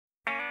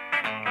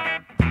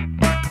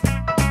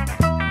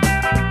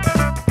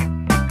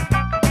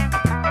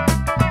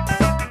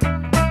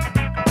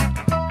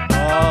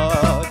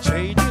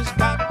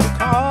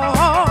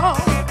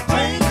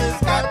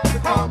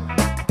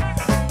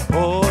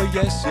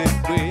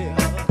it will.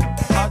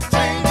 A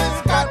change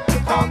has got to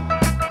come.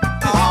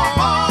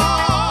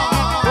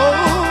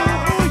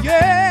 Oh,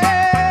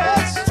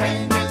 yes.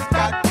 Change has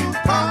got to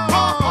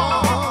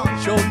come.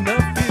 Sure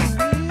enough it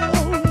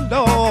will,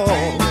 Lord.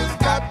 Change has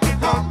got to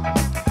come.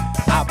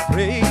 I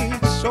pray